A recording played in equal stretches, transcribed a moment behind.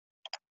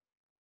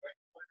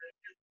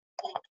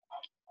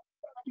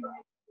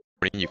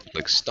You can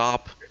click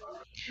stop.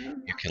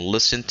 You can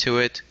listen to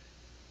it.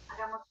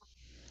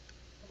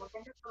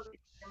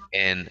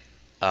 And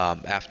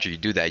after you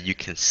do that, you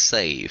can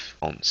save.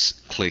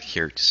 Click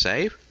here to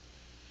save.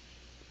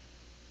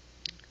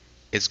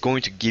 It's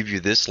going to give you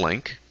this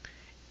link.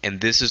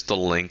 And this is the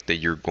link that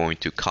you're going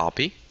to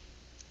copy.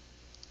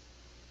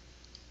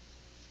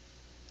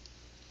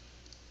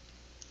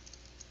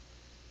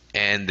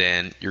 And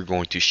then you're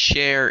going to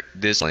share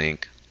this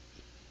link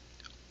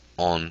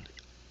on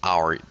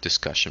our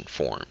discussion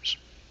forums.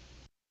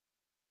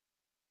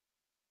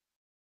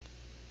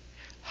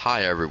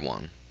 Hi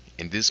everyone.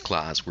 In this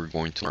class we're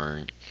going to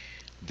learn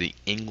the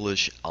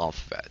English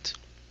alphabet.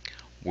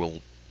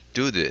 We'll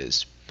do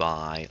this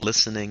by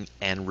listening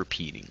and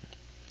repeating.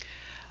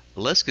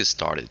 Let's get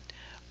started.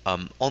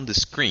 On the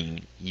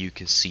screen you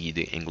can see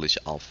the English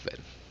alphabet.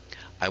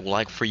 I would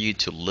like for you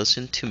to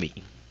listen to me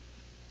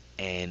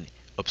and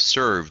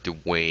observe the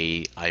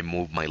way I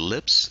move my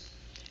lips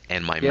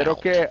and my Quiero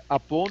mouth que for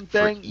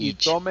apunten y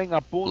each tomen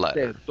apuntes,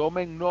 letter.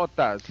 tomen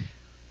notas.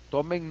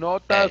 Tomen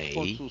notas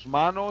con A, sus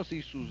manos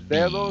y sus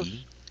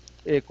dedos,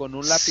 B, con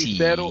un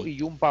lapicero C,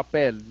 y un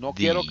papel. No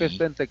quiero que D,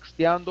 estén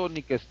texteando,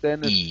 ni que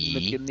estén,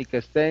 E, ni que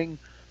estén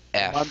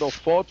tomando F,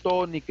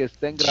 foto, ni que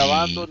estén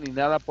grabando, G, ni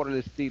nada por el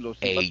estilo.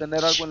 Si va a tener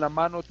algo H, en la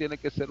mano, tiene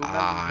que ser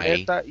una I,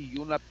 libreta y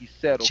un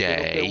lapicero.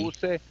 Quiero que J,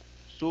 use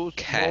sus motor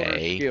K,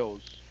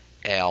 skills.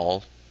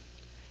 L,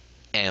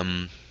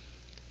 M,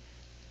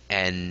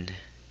 N,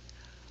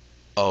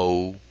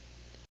 O,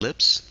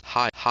 lips,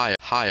 higher,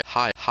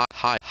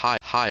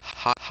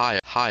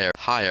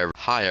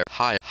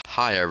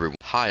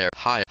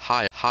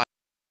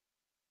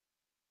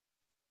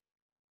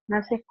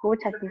 No se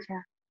escucha,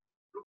 quizá.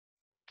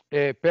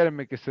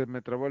 Espérenme que se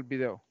me trabó el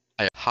video.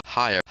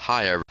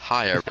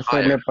 Eso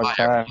suele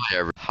pasar.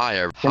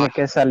 Tiene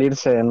que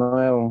salirse de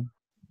nuevo.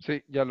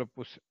 Sí, ya lo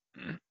puse.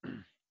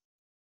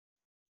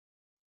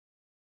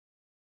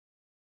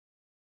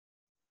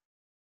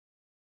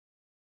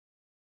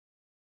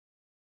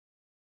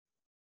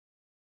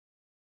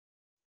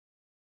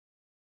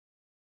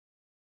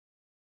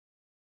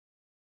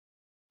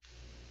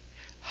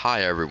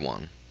 Hi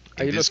everyone.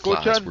 In ¿Ahí lo this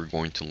class escuchan? we're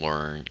going to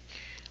learn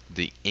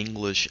the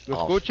English ¿Lo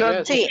alphabet.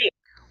 escuchan? Sí,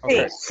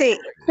 Okay. sí.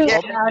 Sí,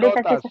 Tomen ahorita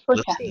sí notas. se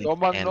escucha. Listening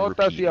Toman and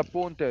notas y repeating.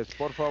 apuntes,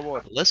 por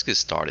favor. Let's get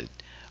started.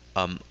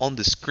 On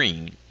the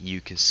screen you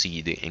can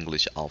see the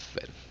English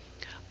alphabet.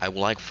 I would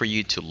like for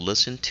you to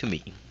listen to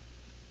me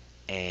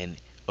and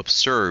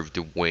observe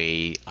the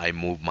way I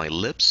move my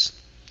lips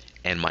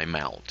and my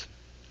mouth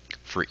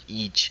for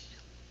each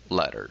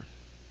letter.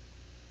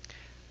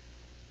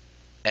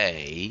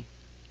 A,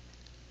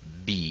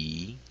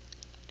 B,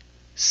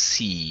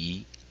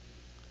 C,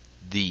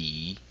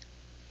 D,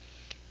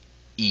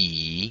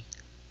 E,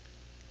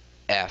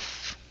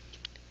 F,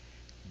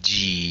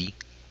 G,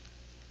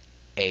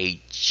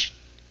 H,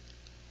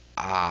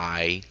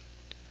 I,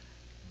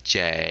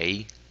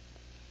 J,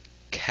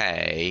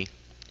 K,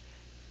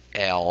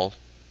 L,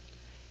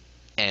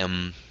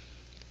 M,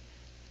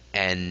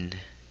 N,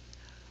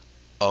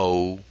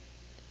 O,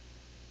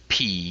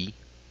 P,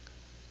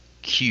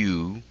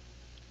 Q,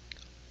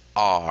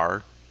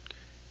 R,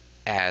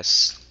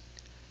 S,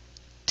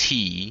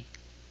 T,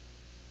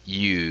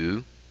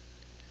 U,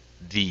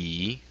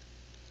 V,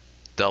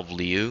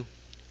 W,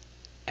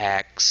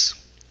 X,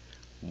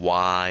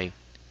 Y,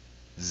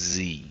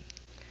 Z.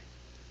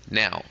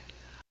 Now,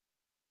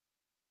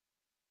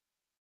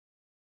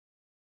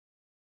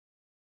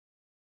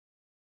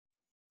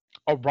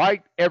 All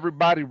right,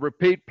 everybody,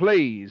 repeat,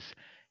 please.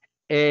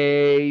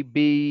 A,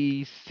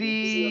 B,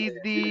 C,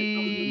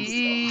 D,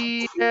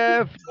 E,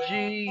 F,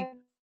 G.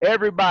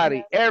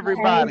 Everybody,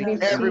 everybody,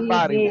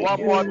 everybody.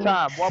 One more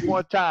time, one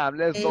more time.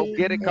 Let's go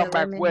get it. Come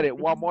back with it.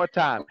 One more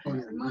time.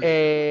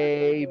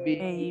 A,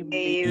 B,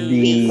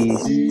 B,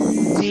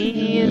 C,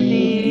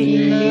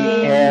 D,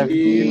 F,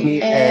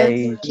 G,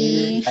 H,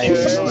 H,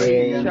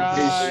 I,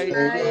 I,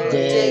 J,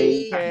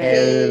 J, K,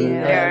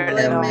 L,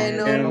 L,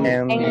 M,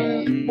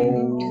 M, O,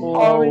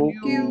 O,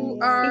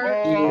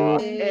 R,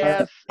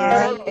 S,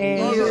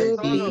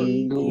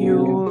 V,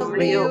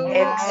 W,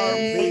 X,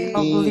 V,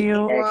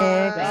 W,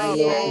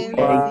 W,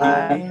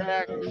 Y,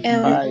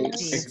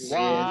 X,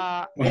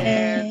 Y,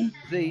 and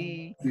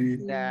Z.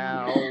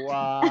 Now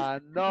I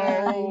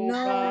know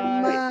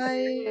my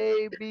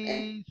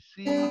ABC.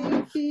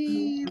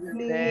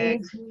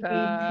 Next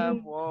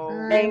time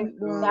won't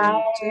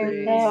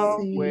you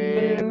sing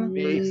with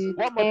me?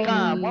 One more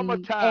time, one more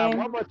time,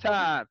 one more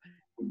time.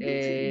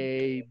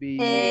 A, B,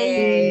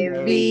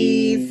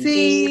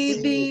 C,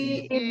 D,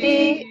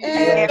 E,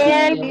 F,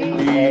 F, G,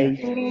 H,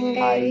 G,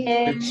 I,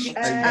 H,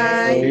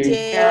 I, H, J,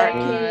 J,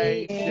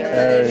 I, K,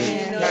 L, J,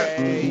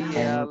 K,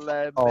 M, L, M,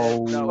 N, O,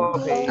 O,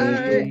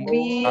 R, P, B,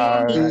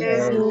 R,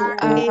 S, U,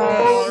 R,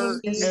 R,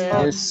 S,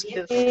 S,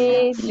 U,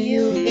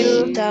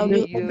 T,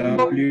 W, U,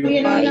 V,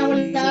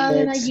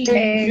 X,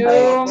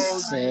 W,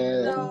 Z,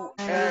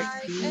 X,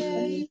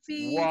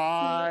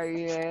 Y,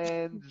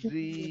 and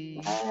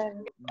Z.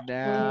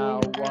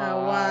 Now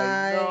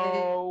I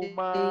know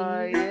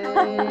my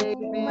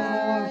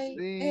ABC.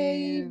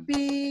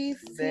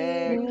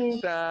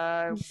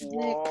 time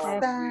Next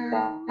won't you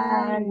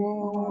time,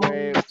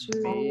 with won't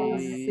you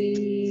me?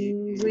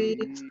 sing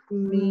with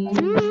me?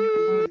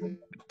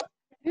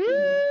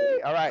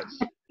 All right,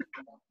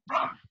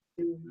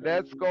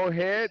 let's go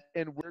ahead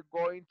and we're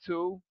going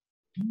to,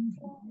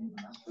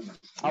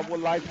 I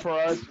would like for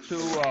us to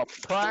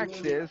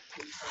practice.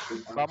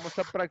 Vamos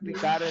a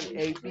practicar el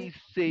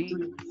ABC.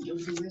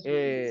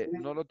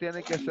 No lo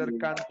tiene que ser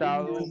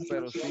cantado,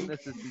 pero sí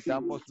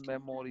necesitamos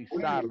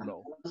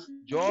memorizarlo.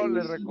 Yo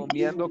les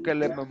recomiendo que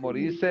le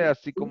memorice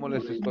así como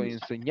les estoy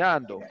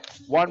enseñando.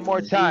 One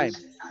more time.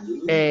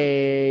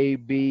 A,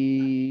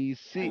 B,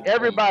 C.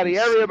 Everybody,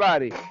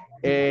 everybody.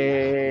 A,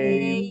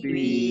 A, B,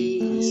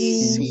 B,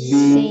 C,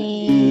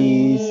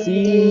 B, C,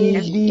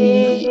 D,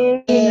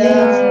 D,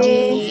 F, F,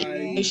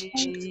 G,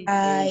 G, H,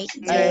 H,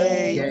 K,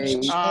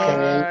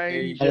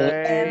 I, L,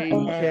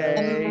 J, K,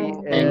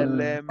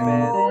 L, M, M,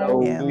 N, O, O, O,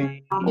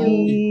 P,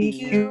 P,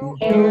 Q,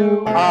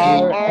 Q,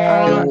 R,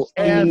 R,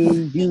 S,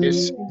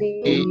 S, T,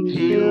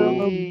 U,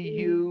 T,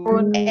 U,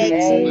 X,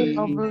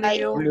 V, Y,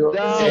 W,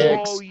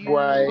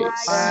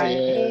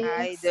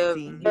 I,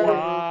 W,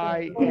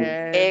 Y,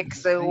 and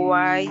X,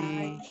 Y,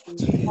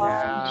 Z.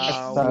 Now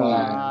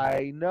Excellent.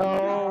 I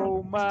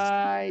know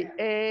my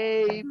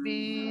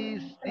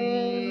ABCs.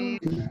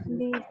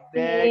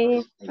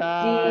 Next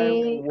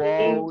time,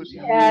 won't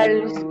you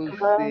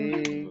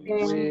sing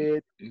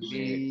with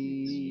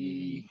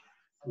me?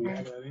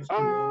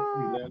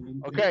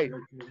 Ok,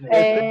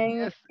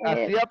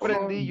 así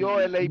aprendí yo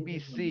el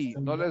ABC.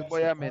 No les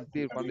voy a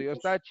mentir. Cuando yo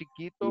estaba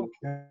chiquito,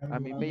 a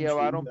mí me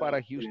llevaron para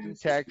Houston,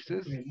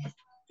 Texas.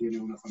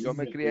 Yo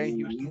me crié en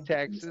Houston,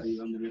 Texas,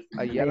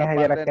 allí a Ahí la se par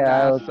hubiera de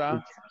quedado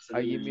NASA,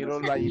 allí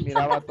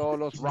miraba todos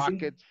los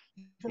rockets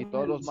y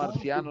todos los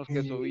marcianos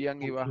que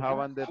subían y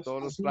bajaban de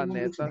todos los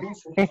planetas.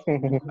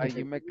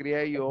 Allí me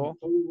crié yo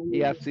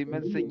y así me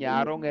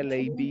enseñaron el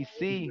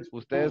ABC.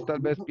 Ustedes tal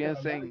vez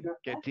piensen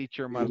que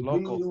teacher más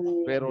loco,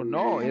 pero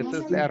no, esa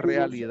es la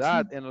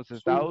realidad. En los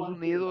Estados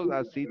Unidos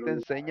así te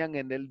enseñan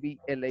en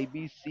el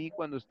ABC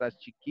cuando estás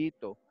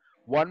chiquito.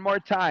 One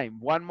more time,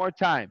 one more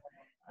time.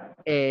 A,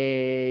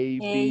 A,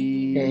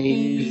 B, A,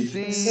 B,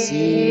 C, C,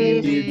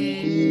 C, D,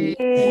 D,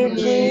 E,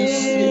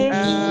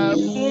 F,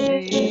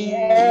 G,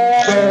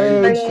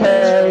 J, K,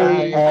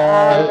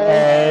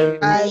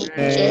 H, L, I,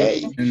 M,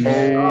 N, J,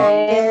 O,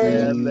 K,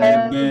 L,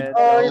 M,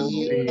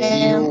 P,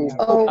 N,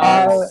 O,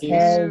 P, Q, R,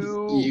 S, Q,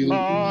 T,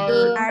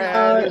 R,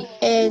 R,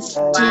 S,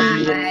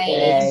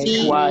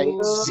 Y,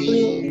 U, Z,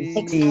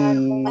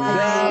 V,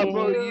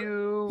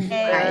 W, X,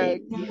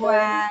 X,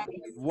 Y,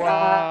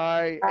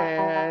 Y,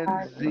 and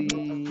Z.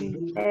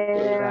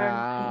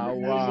 Now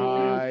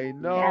I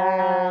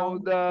know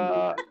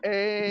the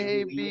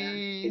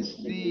ABCs.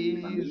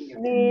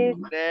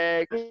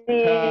 Next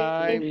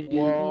time,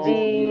 won't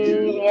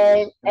you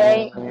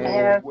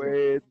sing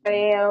with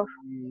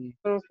me?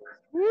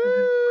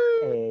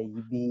 A,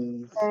 B,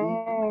 C,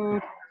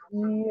 E,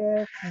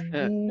 F, G,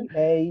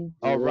 H,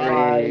 All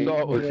right. I, So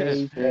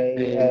J, K,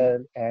 L,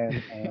 M,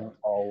 N,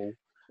 O,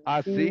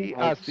 P,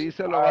 así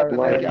se lo va a R,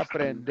 tener que S.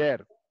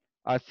 aprender.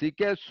 Así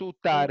que su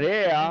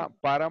tarea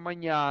para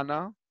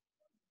mañana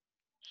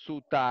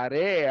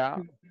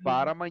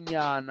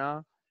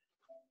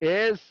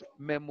es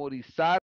memorizar